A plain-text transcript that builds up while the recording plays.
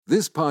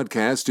This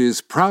podcast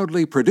is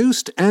proudly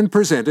produced and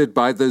presented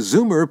by the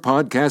Zoomer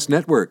Podcast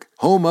Network,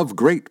 home of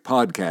great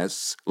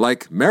podcasts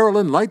like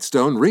Marilyn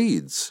Lightstone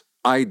Reads,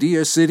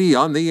 Idea City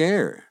on the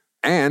Air,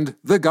 and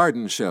The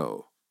Garden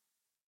Show.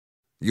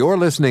 You're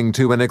listening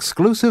to an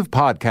exclusive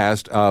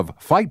podcast of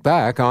Fight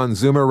Back on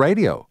Zoomer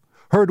Radio,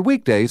 heard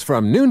weekdays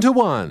from noon to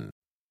 1.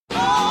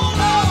 Fight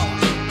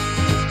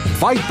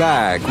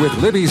Back with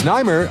Libby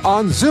Znaimer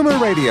on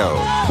Zoomer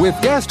Radio with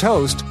guest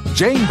host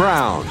Jane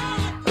Brown.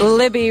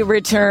 Libby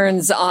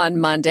returns on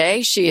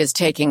Monday. She is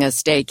taking a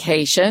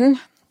staycation,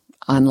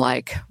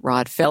 unlike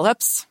Rod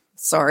Phillips.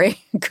 Sorry,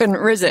 couldn't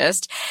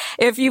resist.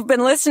 If you've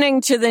been listening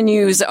to the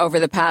news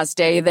over the past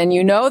day, then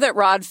you know that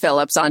Rod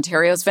Phillips,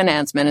 Ontario's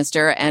finance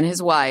minister, and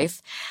his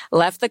wife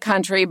left the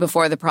country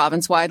before the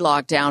province-wide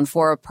lockdown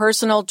for a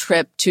personal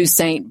trip to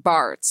St.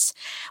 Barts.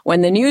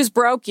 When the news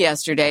broke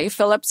yesterday,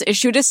 Phillips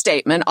issued a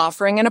statement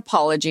offering an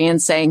apology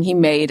and saying he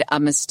made a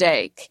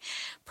mistake.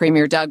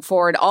 Premier Doug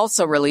Ford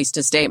also released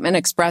a statement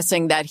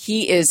expressing that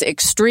he is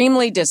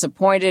extremely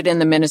disappointed in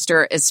the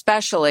minister,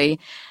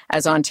 especially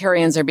as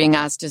Ontarians are being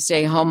asked to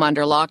stay home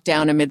under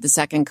lockdown amid the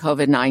second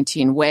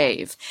COVID-19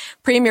 wave.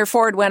 Premier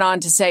Ford went on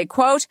to say,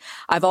 quote,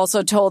 "I've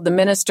also told the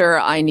minister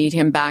I need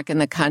him back in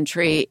the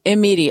country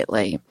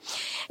immediately."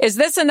 Is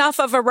this enough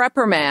of a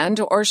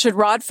reprimand, or should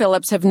Rod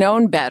Phillips have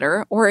known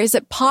better? Or is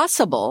it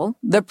possible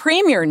the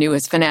Premier knew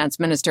his finance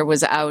minister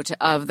was out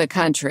of the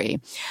country?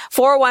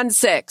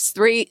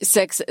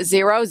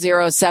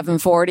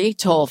 416-360-0740,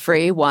 toll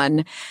free,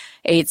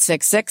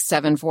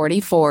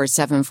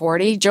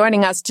 1-866-740-4740.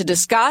 Joining us to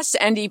discuss,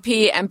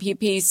 NDP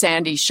MPP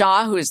Sandy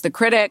Shaw, who is the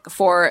critic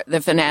for the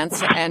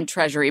Finance and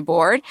Treasury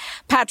Board,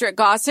 Patrick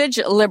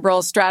Gossage,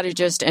 Liberal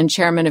strategist and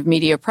chairman of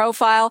Media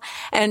Profile,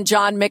 and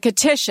John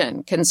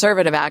Mykytyshyn,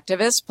 conservative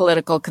activist,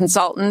 political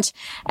consultant,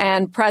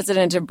 and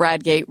president of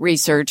Bradgate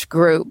Research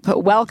Group.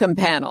 Welcome,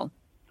 panel.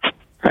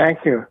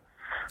 Thank you.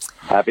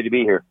 Happy to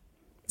be here.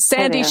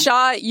 Sandy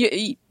Shaw,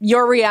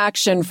 your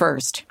reaction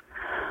first.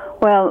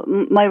 Well,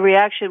 my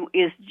reaction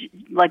is,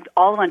 like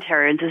all of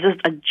Ontarians, is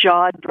just a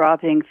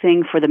jaw-dropping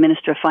thing for the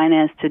Minister of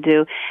Finance to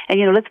do.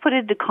 And, let's put it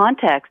into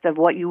context of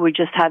what you were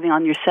just having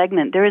on your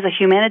segment. There is a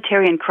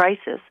humanitarian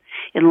crisis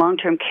in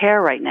long-term care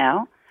right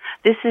now.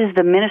 This is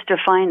the Minister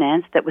of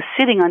Finance that was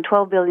sitting on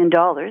 $12 billion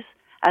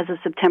as of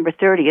September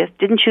 30th,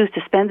 didn't choose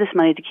to spend this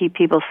money to keep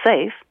people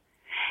safe.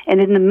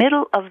 And in the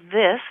middle of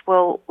this,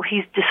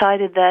 he's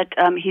decided that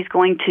he's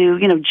going to,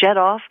 jet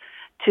off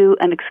to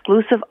an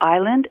exclusive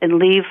island and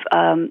leave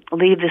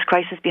this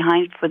crisis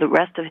behind for the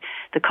rest of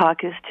the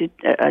caucus to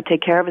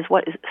take care of. Is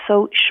what is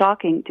so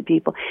shocking to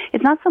people.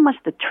 It's not so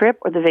much the trip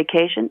or the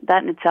vacation,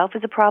 that in itself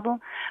is a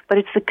problem, but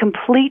it's the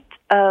complete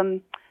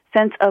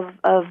sense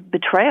of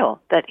betrayal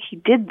that he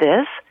did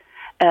this.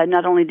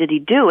 Not only did he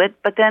do it,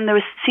 but then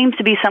there seems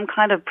to be some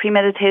kind of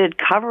premeditated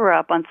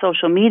cover-up on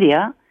social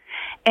media.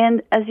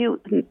 And as you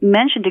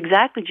mentioned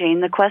exactly, Jane,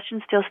 the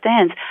question still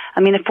stands.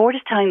 I mean, if Ford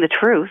is telling the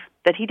truth,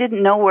 that he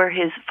didn't know where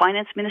his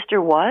finance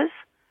minister was,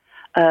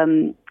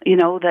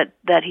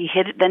 that he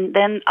hid it,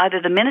 then either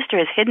the minister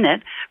has hidden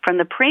it from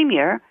the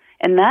premier,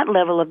 and that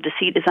level of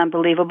deceit is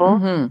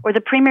unbelievable, or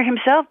the premier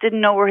himself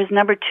didn't know where his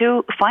number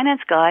two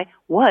finance guy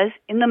was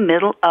in the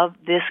middle of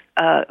this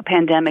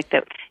pandemic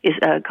that is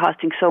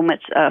costing so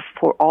much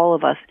for all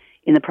of us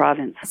in the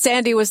province.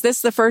 Sandy, was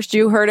this the first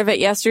you heard of it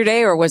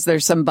yesterday, or was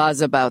there some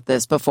buzz about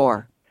this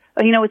before?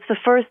 It's the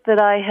first that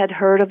I had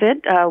heard of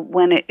it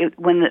when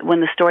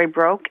the story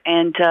broke,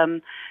 and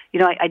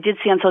I did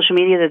see on social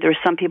media that there were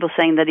some people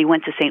saying that he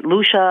went to St.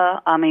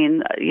 Lucia. I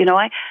mean,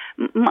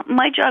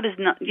 my job is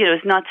not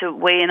to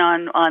weigh in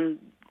on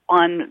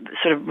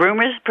sort of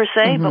rumors per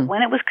se, but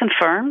when it was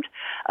confirmed,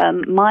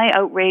 my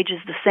outrage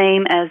is the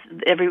same as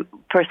every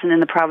person in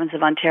the province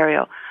of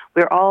Ontario.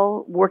 We're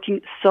all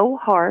working so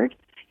hard.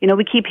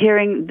 We keep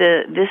hearing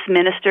this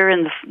minister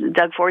and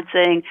Doug Ford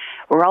saying,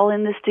 we're all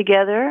in this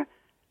together.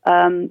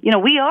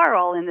 We are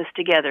all in this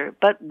together,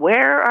 but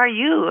where are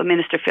you,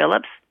 Minister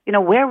Phillips?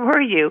 Where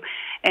were you?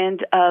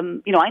 And,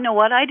 I know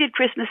what I did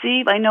Christmas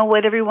Eve. I know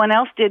what everyone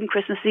else did on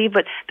Christmas Eve,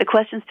 but the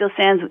question still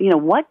stands,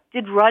 what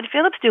did Rod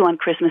Phillips do on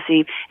Christmas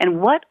Eve? And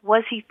what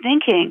was he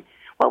thinking?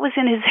 What was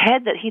in his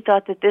head that he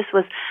thought that this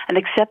was an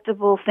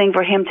acceptable thing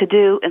for him to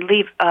do and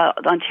leave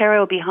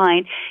Ontario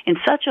behind in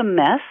such a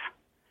mess?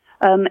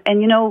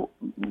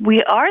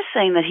 We are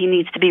saying that he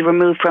needs to be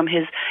removed from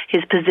his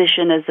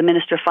position as the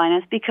Minister of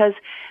Finance because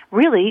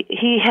really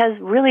he has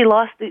really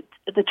lost the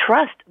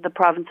trust of the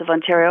province of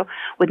Ontario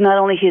with not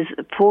only his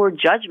poor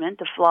judgment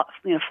to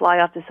fly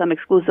off to some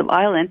exclusive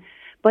island,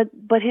 but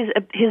his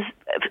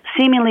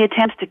seemingly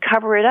attempts to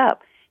cover it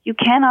up. You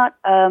cannot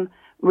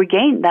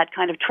regain that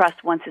kind of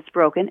trust once it's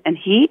broken, and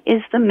he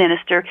is the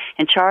minister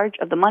in charge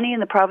of the money in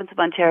the province of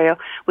Ontario,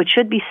 which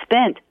should be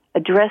spent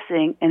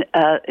addressing,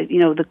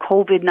 the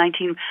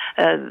COVID-19,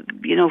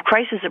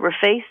 crisis that we're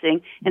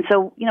facing. And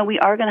so, we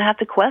are going to have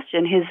to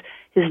question his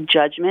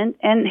judgment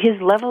and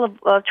his level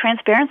of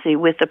transparency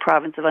with the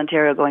province of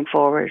Ontario going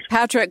forward.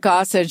 Patrick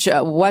Gossage,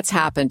 what's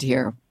happened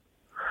here?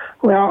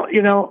 Well,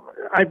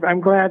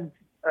 I'm glad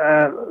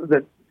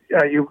that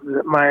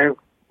my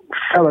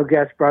fellow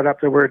guest brought up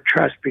the word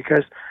trust,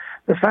 because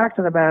the fact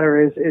of the matter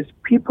is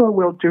people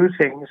will do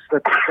things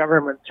that the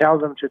government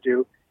tells them to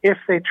do if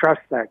they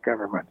trust that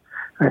government.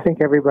 I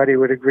think everybody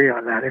would agree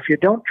on that. If you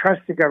don't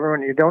trust the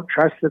government, you don't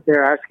trust that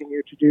they're asking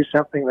you to do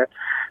something that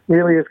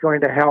really is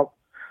going to help,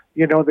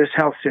 this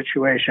health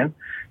situation,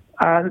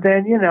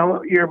 then,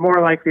 you're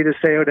more likely to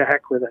say, oh, to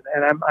heck with it.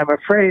 And I'm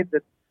afraid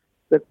that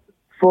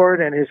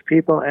Ford and his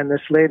people and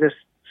this latest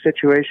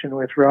situation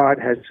with Rod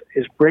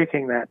is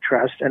breaking that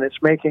trust, and it's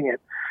going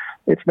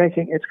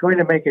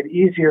to make it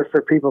easier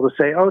for people to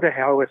say, oh, to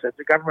hell with it.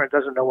 The government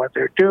doesn't know what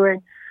they're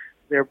doing.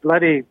 Their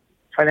bloody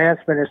finance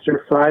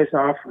minister flies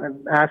off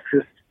and asks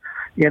us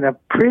in a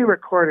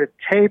pre-recorded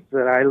tape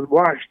that I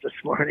watched this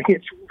morning.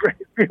 It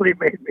really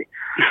made me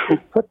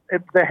put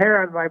the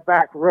hair on my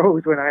back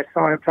rose when I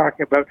saw him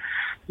talking about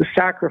the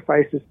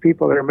sacrifices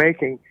people are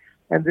making.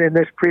 And in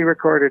this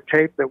pre-recorded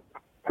tape that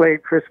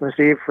played Christmas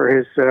Eve for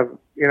his,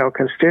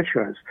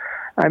 constituents.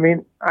 I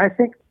mean, I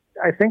think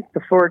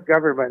the Ford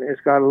government has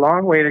got a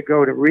long way to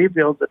go to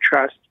rebuild the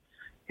trust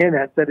in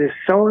it that is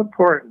so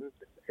important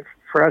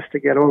for us to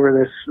get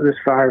over this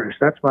virus.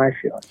 That's my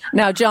feeling.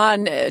 Now,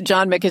 John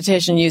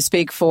Mykytyshyn, you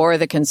speak for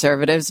the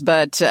Conservatives,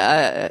 but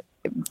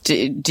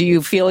do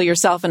you feel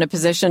yourself in a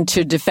position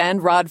to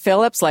defend Rod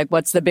Phillips? Like,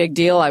 what's the big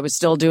deal? I was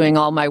still doing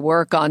all my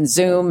work on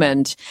Zoom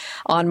and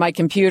on my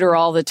computer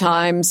all the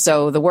time,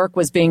 so the work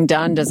was being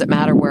done. Does it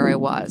matter where I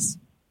was?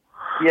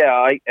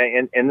 Yeah,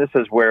 and this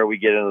is where we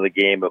get into the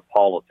game of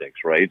politics,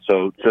 right?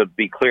 So to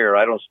be clear,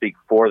 I don't speak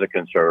for the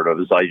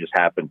Conservatives. I just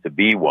happen to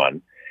be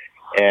one.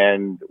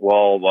 And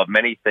while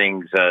many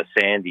things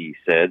Sandy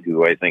said,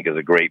 who I think is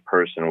a great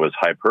person, was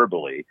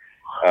hyperbole,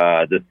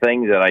 the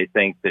thing that I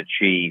think that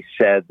she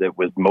said that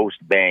was most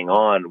bang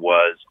on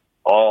was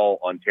all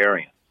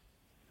Ontarians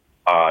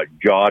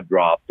jaw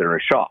dropped and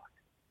are shocked.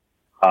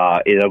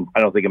 I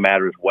don't think it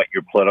matters what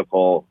your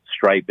political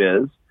stripe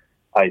is.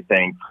 I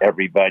think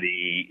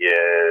everybody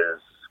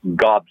is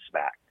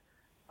gobsmacked.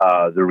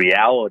 The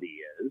reality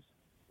is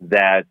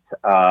that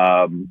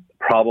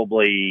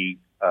probably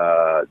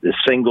the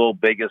single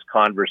biggest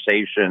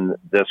conversation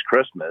this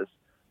Christmas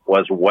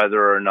was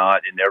whether or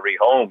not in every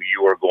home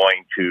you were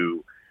going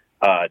to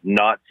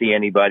not see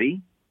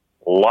anybody,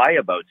 lie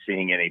about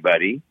seeing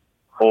anybody,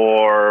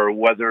 or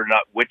whether or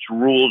not which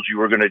rules you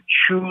were going to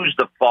choose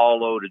to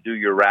follow to do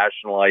your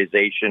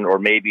rationalization, or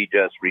maybe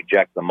just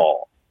reject them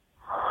all.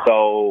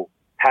 So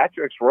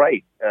Patrick's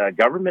right.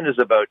 Government is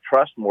about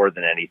trust more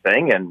than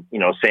anything. And,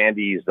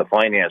 Sandy's the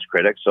finance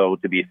critic. So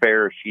to be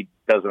fair, she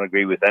doesn't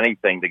agree with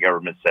anything the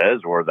government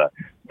says or the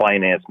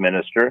finance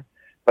minister.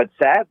 But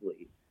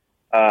sadly,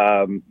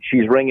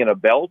 she's ringing a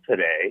bell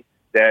today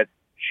that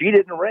she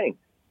didn't ring.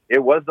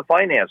 It was the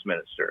finance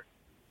minister.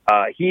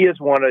 He is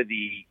one of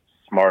the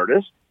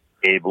smartest,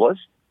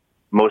 ablest,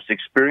 most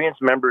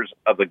experienced members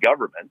of the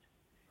government.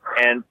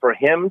 And for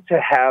him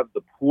to have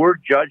the poor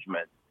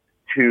judgment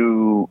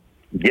to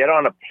get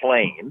on a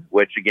plane,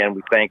 which, again,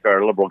 we thank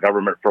our Liberal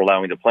government for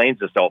allowing the planes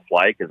to still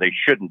fly because they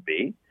shouldn't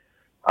be,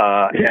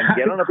 and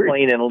get on a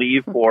plane and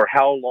leave for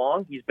how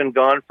long? He's been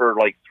gone for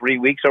like 3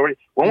 weeks already.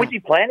 When was he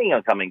planning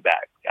on coming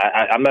back?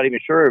 I'm not even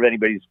sure if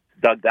anybody's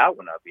dug that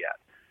one up yet.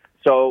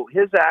 So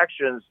his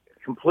actions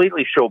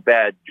completely show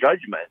bad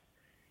judgment.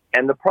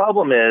 And the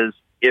problem is,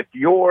 if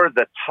you're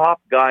the top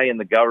guy in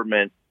the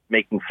government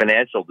making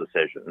financial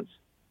decisions,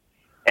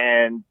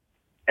 and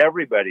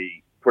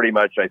everybody pretty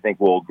much, I think,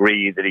 will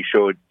agree that he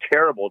showed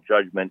terrible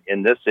judgment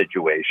in this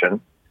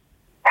situation,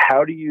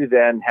 how do you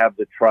then have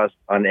the trust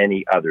on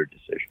any other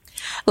decision?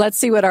 Let's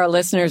see what our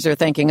listeners are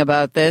thinking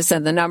about this.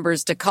 And the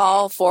numbers to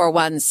call,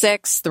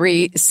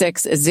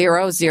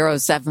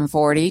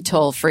 416-360-0740,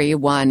 toll free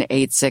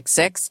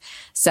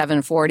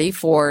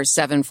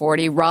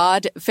 1-866-740-4740.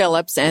 Rod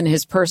Phillips and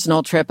his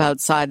personal trip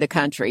outside the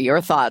country. Your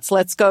thoughts.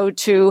 Let's go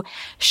to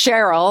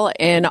Cheryl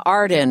in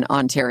Arden,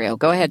 Ontario.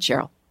 Go ahead,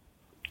 Cheryl.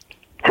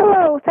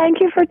 Hello.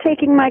 Thank you for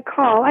taking my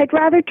call. I'd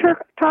rather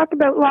talk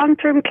about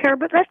long-term care,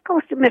 but let's go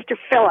to Mr.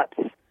 Phillips.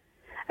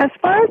 As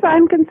far as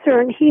I'm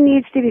concerned, he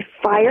needs to be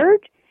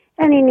fired,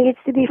 and he needs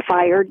to be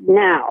fired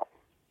now.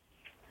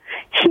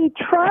 He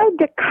tried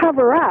to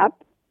cover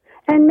up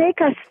and make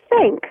us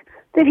think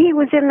that he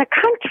was in the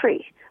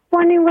country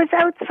when he was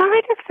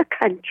outside of the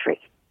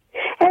country.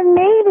 And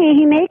maybe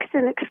he makes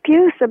an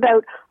excuse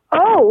about,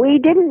 oh, we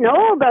didn't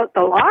know about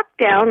the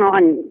lockdown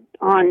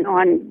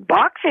on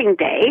Boxing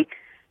Day.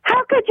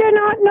 How could you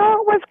not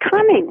know it was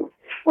coming?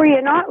 Were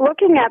you not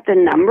looking at the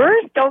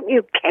numbers? Don't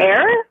you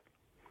care?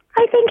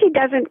 I think he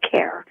doesn't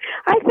care.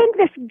 I think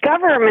this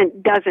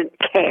government doesn't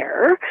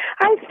care.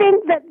 I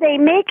think that they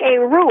make a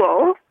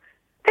rule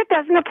that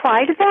doesn't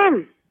apply to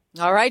them.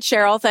 All right,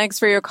 Cheryl, thanks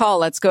for your call.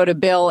 Let's go to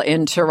Bill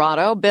in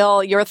Toronto.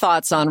 Bill, your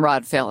thoughts on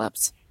Rod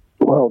Phillips?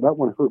 Well, that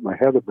one hurt my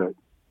head a bit.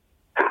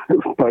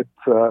 But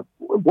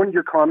one of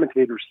your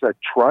commentators said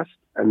trust,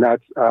 and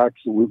that's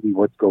absolutely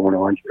what's going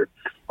on here.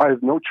 I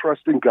have no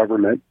trust in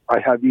government. I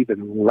have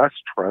even less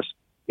trust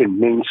in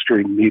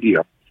mainstream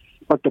media.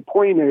 But the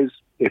point is,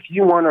 if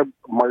you want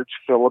to march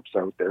Phillips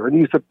out there, and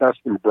he's the best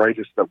and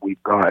brightest that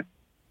we've got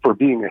for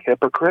being a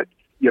hypocrite,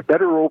 you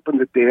better open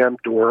the damn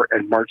door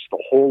and march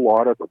the whole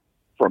lot of them,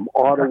 from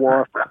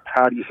Ottawa, from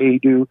Patty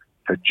Haydu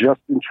to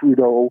Justin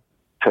Trudeau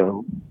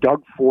to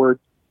Doug Ford.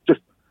 Just,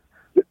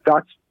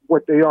 that's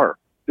what they are.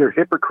 They're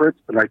hypocrites,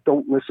 and I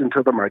don't listen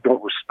to them. I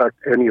don't respect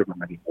any of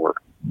them anymore.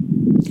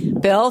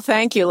 Bill,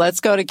 thank you. Let's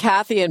go to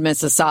Kathy in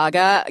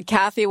Mississauga.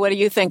 Kathy, what do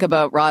you think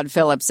about Rod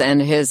Phillips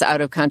and his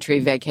out-of-country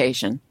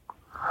vacation?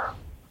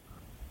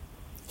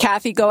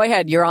 Kathy, go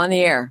ahead. You're on the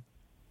air.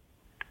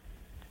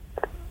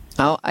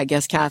 Oh, I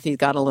guess Kathy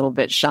got a little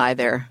bit shy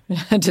there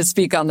to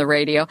speak on the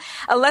radio.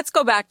 Let's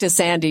go back to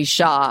Sandy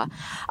Shaw.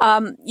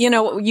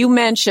 You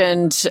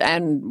mentioned,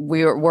 and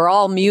we're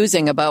all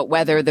musing about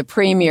whether the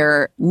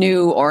Premier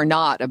knew or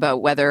not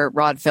about whether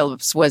Rod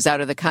Phillips was out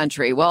of the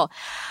country. Well,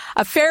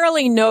 a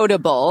fairly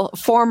notable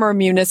former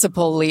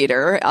municipal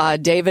leader,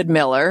 David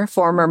Miller,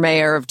 former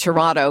mayor of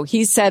Toronto,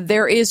 he said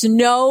there is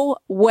no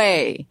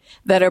way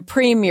that a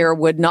premier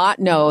would not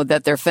know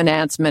that their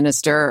finance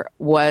minister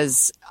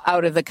was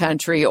out of the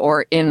country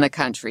or in the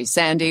country.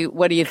 Sandy,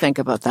 what do you think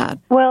about that?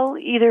 Well,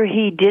 either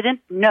he didn't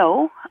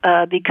know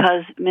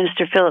because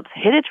Minister Phillips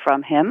hid it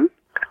from him,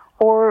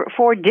 or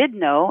Ford did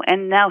know,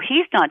 and now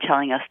he's not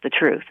telling us the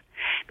truth.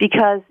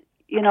 Because,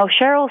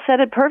 Cheryl said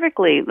it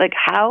perfectly. Like,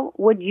 how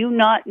would you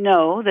not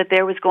know that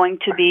there was going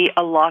to be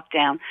a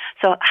lockdown?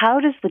 So how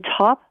does the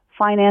top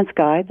finance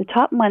guy, the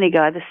top money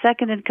guy, the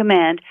second in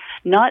command,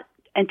 not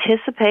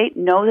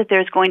know that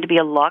there's going to be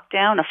a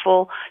lockdown, a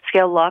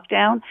full-scale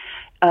lockdown,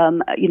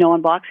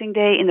 on Boxing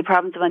Day in the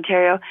province of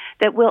Ontario,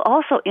 that will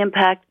also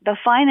impact the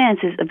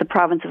finances of the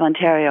province of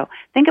Ontario.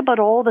 Think about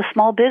all the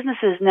small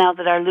businesses now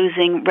that are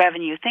losing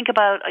revenue. Think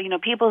about,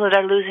 people that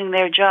are losing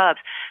their jobs.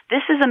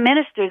 This is a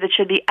minister that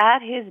should be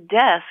at his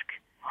desk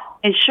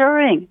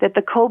ensuring that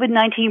the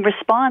COVID-19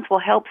 response will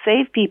help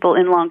save people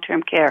in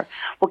long-term care,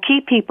 will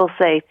keep people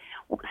safe.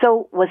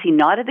 So was he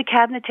not at the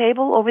cabinet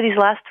table over these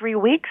last 3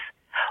 weeks?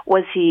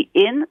 Was he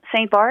in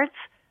St. Barts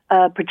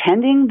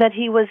pretending that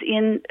he was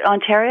in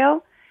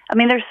Ontario? I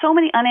mean, there's so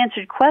many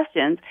unanswered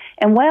questions,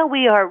 and while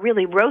we are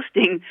really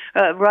roasting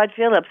Rod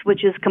Phillips,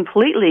 which is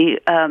completely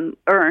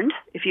earned,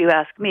 if you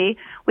ask me,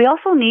 we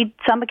also need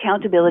some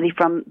accountability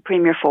from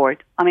Premier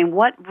Ford. I mean,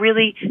 what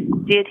really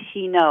did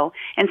he know?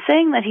 And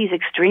saying that he's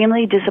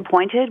extremely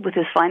disappointed with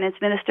his finance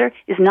minister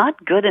is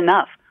not good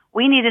enough.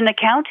 We need an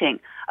accounting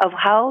of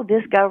how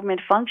this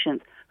government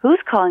functions, who's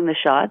calling the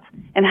shots,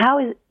 and how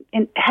is,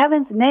 in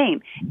heaven's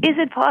name, is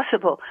it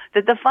possible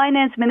that the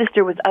finance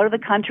minister was out of the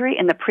country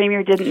and the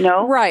premier didn't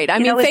know? Right.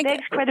 It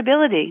begs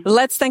credibility.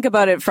 Let's think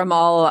about it from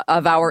all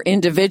of our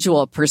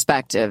individual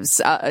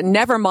perspectives.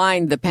 Never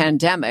mind the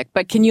pandemic,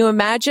 but can you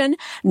imagine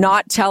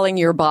not telling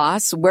your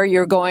boss where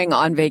you're going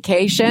on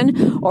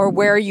vacation or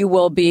where you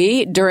will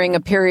be during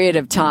a period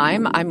of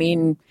time? I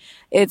mean,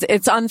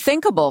 it's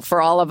unthinkable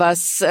for all of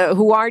us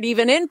who aren't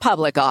even in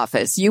public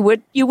office. You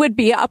would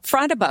be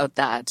upfront about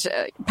that,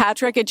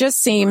 Patrick. It just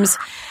seems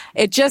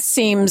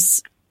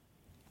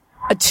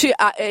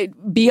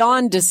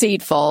beyond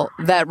deceitful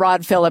that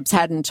Rod Phillips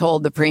hadn't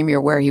told the premier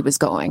where he was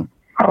going.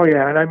 Oh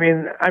yeah, and I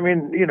mean,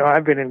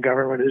 I've been in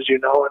government, as you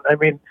know, and I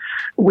mean,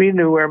 we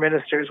knew where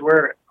ministers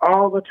were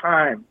all the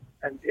time,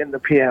 and in the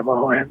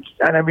PMO,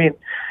 and I mean,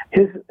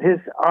 his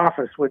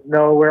office would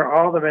know where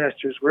all the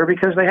ministers were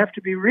because they have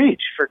to be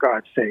reached, for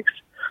God's sakes,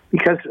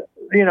 because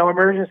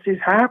emergencies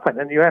happen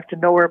and you have to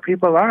know where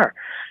people are.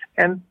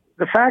 And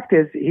the fact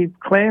is, he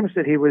claims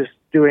that he was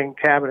doing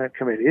cabinet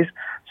committees,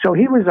 so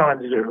he was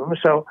on Zoom.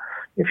 So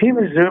if he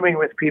was Zooming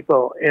with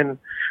people in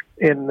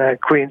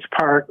Queen's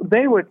Park,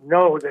 they would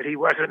know that he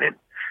wasn't in.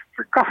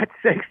 For God's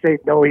sakes,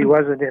 they'd know he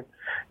wasn't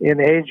in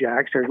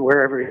Ajax or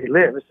wherever he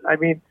lives. I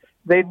mean,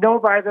 they know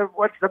by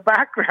what's the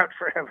background,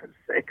 for heaven's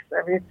sakes.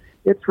 I mean,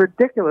 it's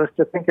ridiculous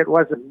to think it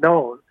wasn't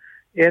known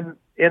in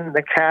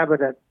the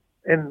cabinet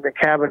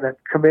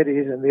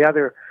committees and the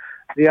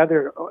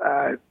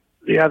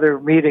other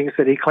meetings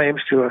that he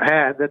claims to have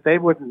had, that they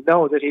wouldn't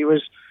know that he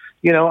was,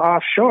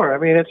 offshore. I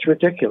mean, it's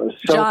ridiculous.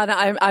 So, John,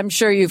 I'm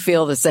sure you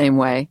feel the same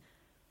way.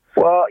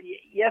 Well,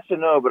 yes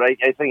and no, but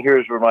I think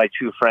here's where my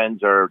two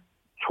friends are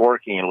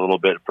torquing a little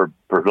bit for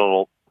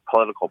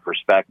political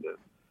perspective.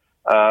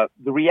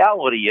 The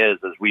reality is,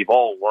 as we've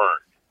all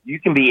learned, you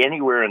can be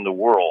anywhere in the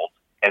world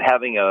and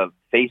having a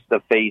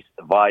face-to-face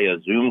via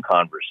Zoom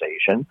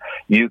conversation.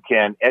 You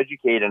can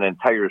educate an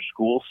entire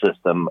school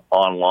system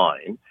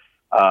online.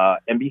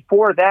 And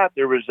before that,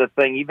 there was a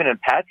thing, even in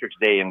Patrick's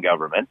day in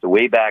government,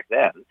 way back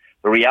then,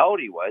 the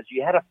reality was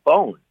you had a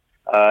phone.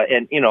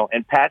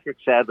 And Patrick,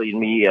 sadly, and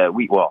me,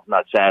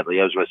 not sadly,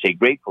 I was going to say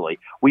gratefully,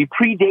 we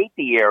predate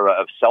the era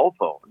of cell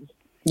phones.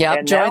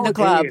 Yeah, join the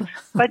club.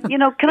 But,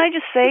 can I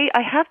just say,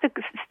 I have to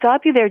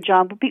stop you there,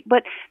 John,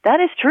 but that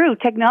is true.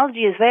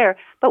 Technology is there,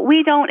 but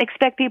we don't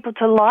expect people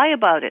to lie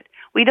about it.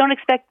 We don't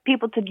expect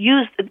people to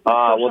use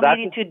social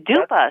media to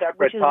dupe us,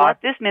 which is what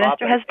this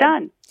minister has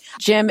done.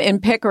 Jim in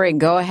Pickering,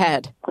 go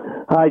ahead.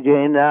 Hi,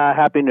 Jane.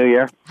 Happy New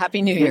Year.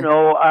 Happy New Year.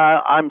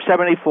 I'm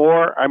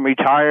 74. I'm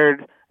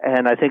retired.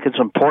 and I think it's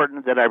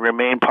important that I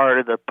remain part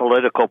of the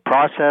political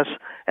process,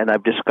 and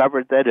I've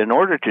discovered that in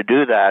order to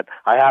do that,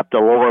 I have to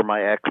lower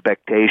my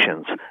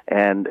expectations.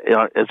 And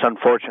it's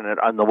unfortunate.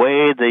 On the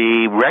way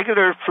the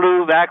regular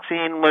flu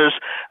vaccine was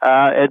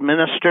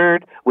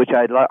administered, which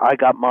I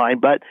got mine,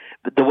 but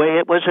the way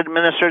it was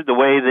administered, the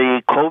way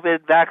the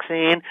COVID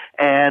vaccine,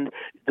 and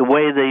the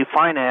way they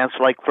finance,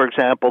 like, for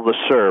example, the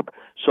CERB.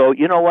 So,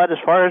 you know what, as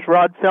far as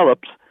Rod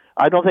Phillips,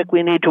 I don't think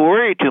we need to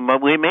worry too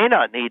much. We may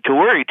not need to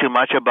worry too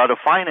much about a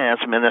finance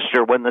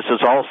minister. When this is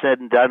all said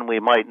and done, we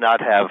might not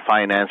have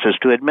finances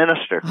to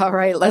administer. All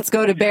right, let's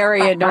go to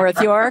Barry in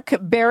North York.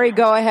 Barry,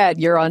 go ahead.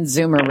 You're on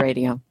Zoomer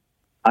Radio.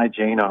 Hi,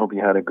 Jane. I hope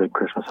you had a good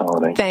Christmas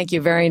holiday. Thank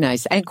you. Very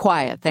nice. And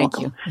quiet. Thank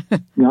you.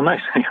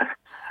 Nice.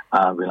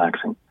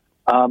 Relaxing.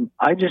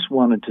 I just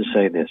wanted to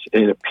say this.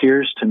 It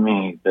appears to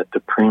me that the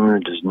Premier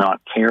does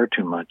not care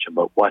too much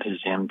about what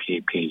his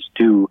MPPs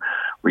do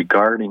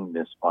regarding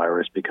this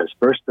virus, because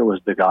first there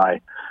was the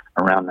guy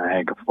around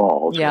Niagara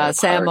Falls. Yeah,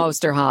 Sam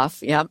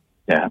Osterhoff. Yep.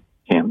 Yeah,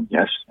 him,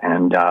 yes.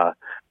 And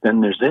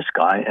then there's this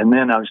guy. And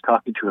then I was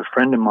talking to a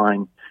friend of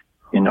mine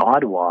in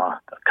Ottawa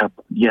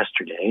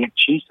yesterday.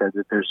 She said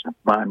that there's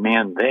a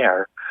man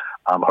there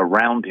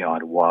around the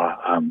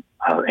Ottawa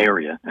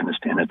area, and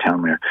the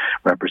town mayor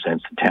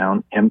represents the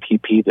town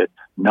MPP that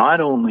not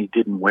only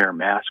didn't wear a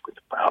mask with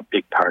a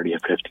big party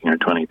of 15 or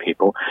 20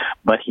 people,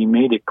 but he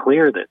made it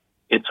clear that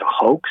it's a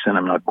hoax and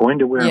I'm not going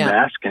to wear a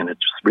mask, and it's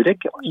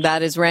ridiculous.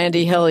 That is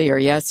Randy Hillier.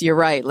 Yes, you're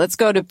right. Let's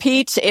go to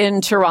Pete in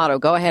Toronto.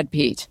 Go ahead,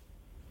 Pete.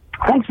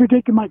 Thanks for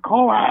taking my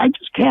call. I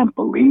just can't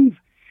believe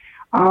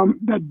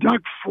that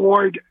Doug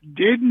Ford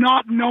did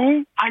not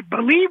know. I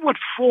believe what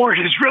Ford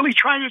is really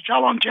trying to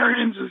tell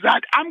Ontarians is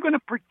that I'm going to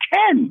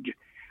pretend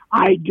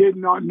I did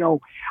not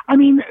know. I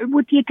mean,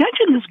 with the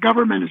attention this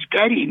government is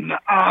getting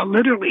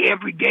literally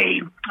every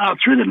day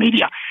through the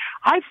media,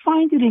 I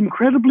find it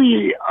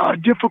incredibly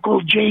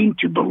difficult, Jane,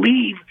 to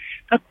believe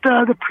that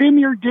the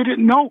Premier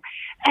didn't know.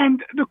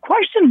 And the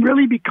question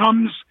really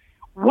becomes,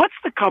 what's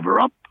the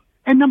cover-up?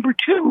 And number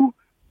two,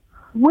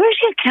 where's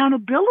the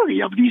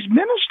accountability of these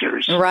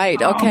ministers?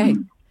 Right, okay.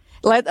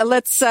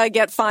 Let's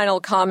get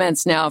final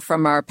comments now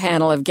from our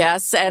panel of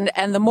guests. And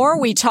the more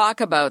we talk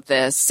about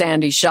this,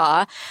 Sandy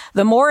Shaw,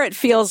 the more it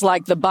feels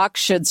like the buck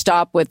should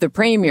stop with the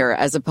Premier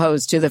as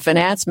opposed to the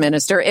finance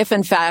minister, if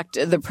in fact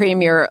the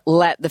Premier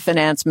let the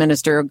finance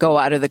minister go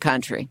out of the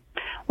country.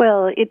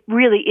 Well, it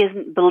really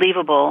isn't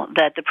believable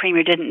that the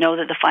Premier didn't know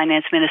that the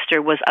finance minister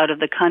was out of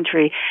the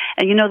country.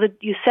 And, that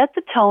you set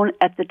the tone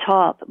at the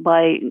top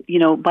by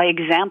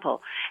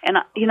example. And,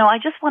 I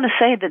just want to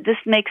say that this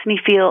makes me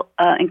feel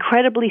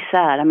incredibly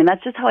sad. I mean,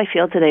 that's just how I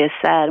feel today, is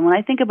sad. And when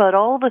I think about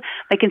all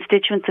my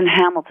constituents in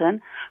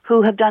Hamilton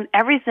who have done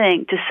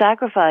everything to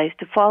sacrifice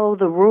to follow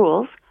the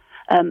rules,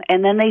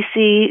 and then they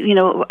see,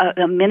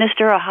 a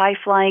minister, a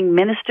high-flying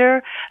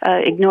minister,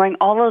 ignoring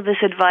all of this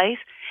advice,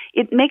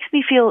 it makes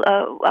me feel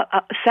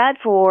sad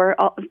for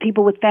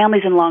people with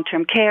families in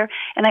long-term care,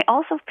 and I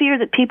also fear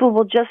that people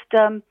will just,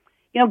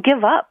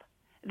 give up.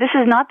 This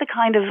is not the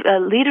kind of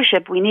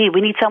leadership we need.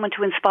 We need someone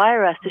to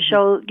inspire us, to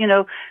show,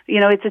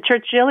 it's a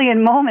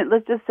Churchillian moment.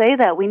 Let's just say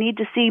that. We need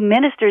to see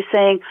ministers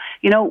saying,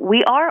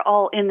 we are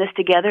all in this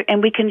together,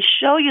 and we can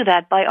show you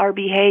that by our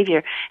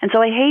behavior. And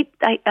so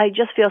I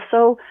just feel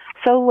so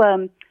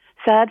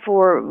sad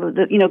for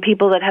the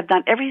people that have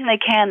done everything they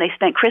can. They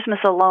spent Christmas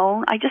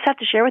alone. I just have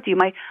to share with you,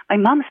 my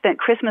mom spent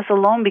Christmas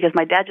alone because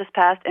my dad just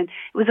passed, and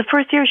it was the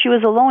first year she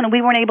was alone, and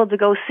we weren't able to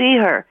go see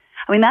her.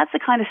 I mean, that's the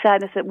kind of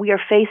sadness that we are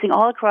facing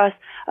all across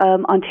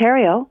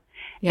Ontario.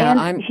 Yeah,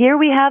 and here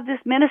we have this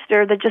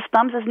minister that just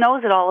thumbs his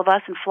nose at all of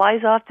us and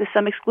flies off to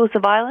some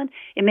exclusive island.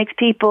 It makes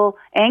people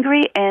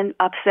angry and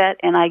upset,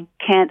 and I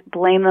can't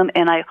blame them.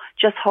 And I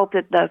just hope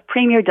that the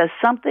Premier does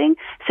something,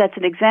 sets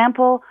an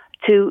example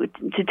to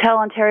tell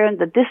Ontarians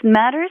that this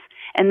matters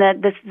and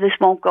that this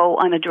won't go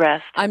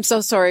unaddressed. I'm so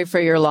sorry for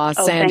your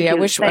loss, Sandy. I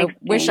wish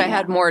I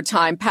had more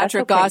time.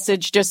 Patrick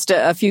Gossage, just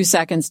a few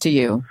seconds to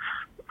you.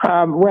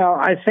 Well,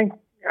 I think,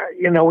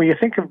 when you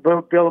think of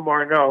Bill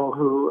Morneau,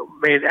 who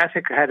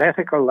had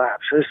ethical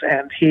lapses,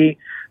 and he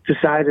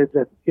decided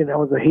that,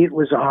 the heat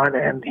was on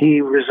and he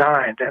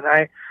resigned. And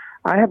I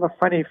have a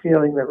funny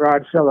feeling that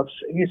Rod Phillips,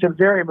 he's a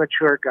very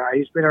mature guy.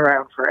 He's been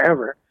around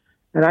forever.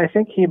 And I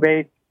think he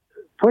may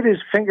put his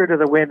finger to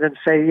the wind and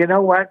say, you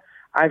know what?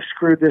 I've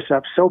screwed this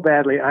up so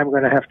badly, I'm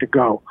going to have to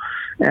go.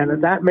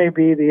 And that may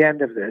be the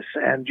end of this.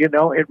 And,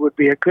 it would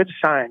be a good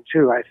sign,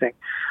 too, I think.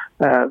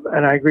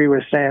 And I agree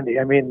with Sandy.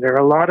 I mean, there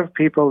are a lot of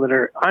people that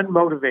are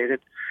unmotivated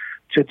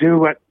to do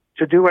what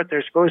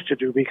they're supposed to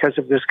do because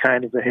of this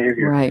kind of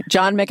behavior. Right.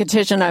 John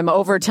Mykytyshyn, I'm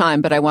over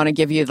time, but I want to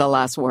give you the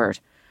last word.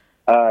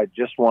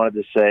 Just wanted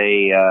to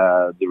say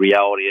the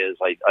reality is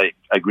I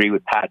agree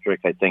with Patrick.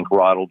 I think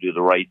Rod will do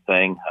the right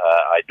thing.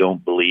 I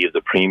don't believe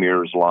the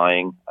Premier is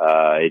lying,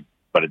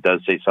 but it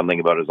does say something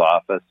about his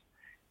office.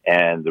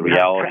 And the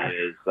reality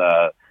is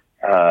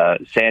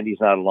Sandy's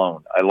not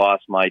alone. I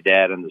lost my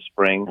dad in the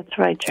spring. That's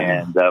right,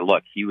 John. And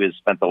look, he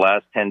spent the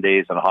last 10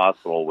 days in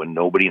hospital when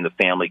nobody in the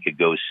family could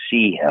go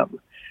see him.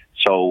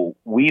 So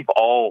we've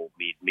all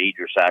made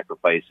major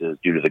sacrifices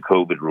due to the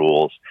COVID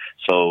rules.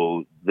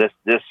 So this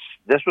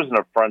was an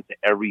affront to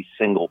every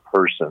single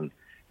person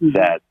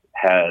that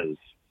has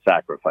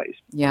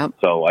sacrificed. Yep.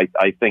 So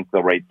I think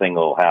the right thing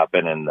will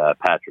happen, and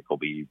Patrick will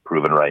be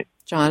proven right.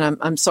 John,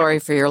 I'm sorry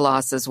for your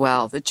loss as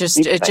well. It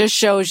just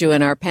shows you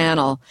in our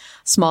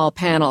small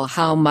panel,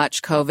 how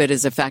much COVID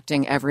is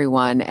affecting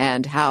everyone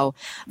and how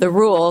the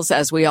rules,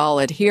 as we all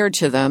adhere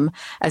to them,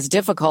 as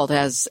difficult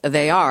as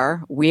they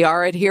are, we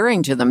are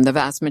adhering to them, the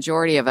vast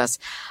majority of us.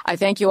 I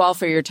thank you all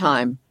for your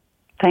time.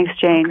 Thanks,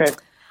 Jane. Okay.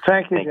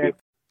 Thank you, Jane.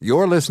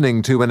 You're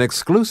listening to an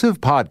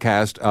exclusive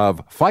podcast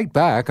of Fight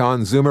Back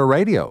on Zoomer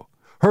Radio.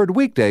 Heard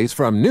weekdays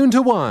from noon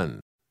to 1.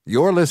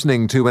 You're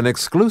listening to an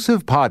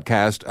exclusive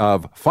podcast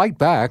of Fight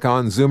Back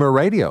on Zoomer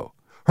Radio.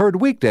 Heard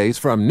weekdays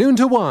from noon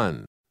to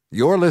 1.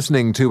 You're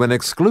listening to an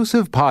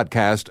exclusive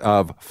podcast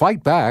of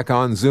Fight Back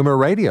on Zoomer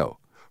Radio.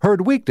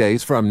 Heard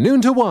weekdays from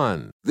noon to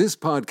 1. This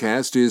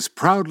podcast is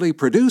proudly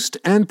produced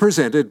and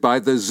presented by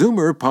the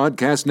Zoomer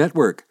Podcast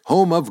Network,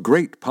 home of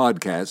great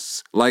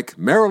podcasts like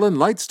Marilyn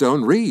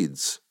Lightstone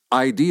Reads,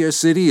 Idea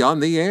City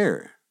on the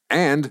Air,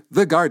 and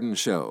The Garden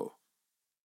Show.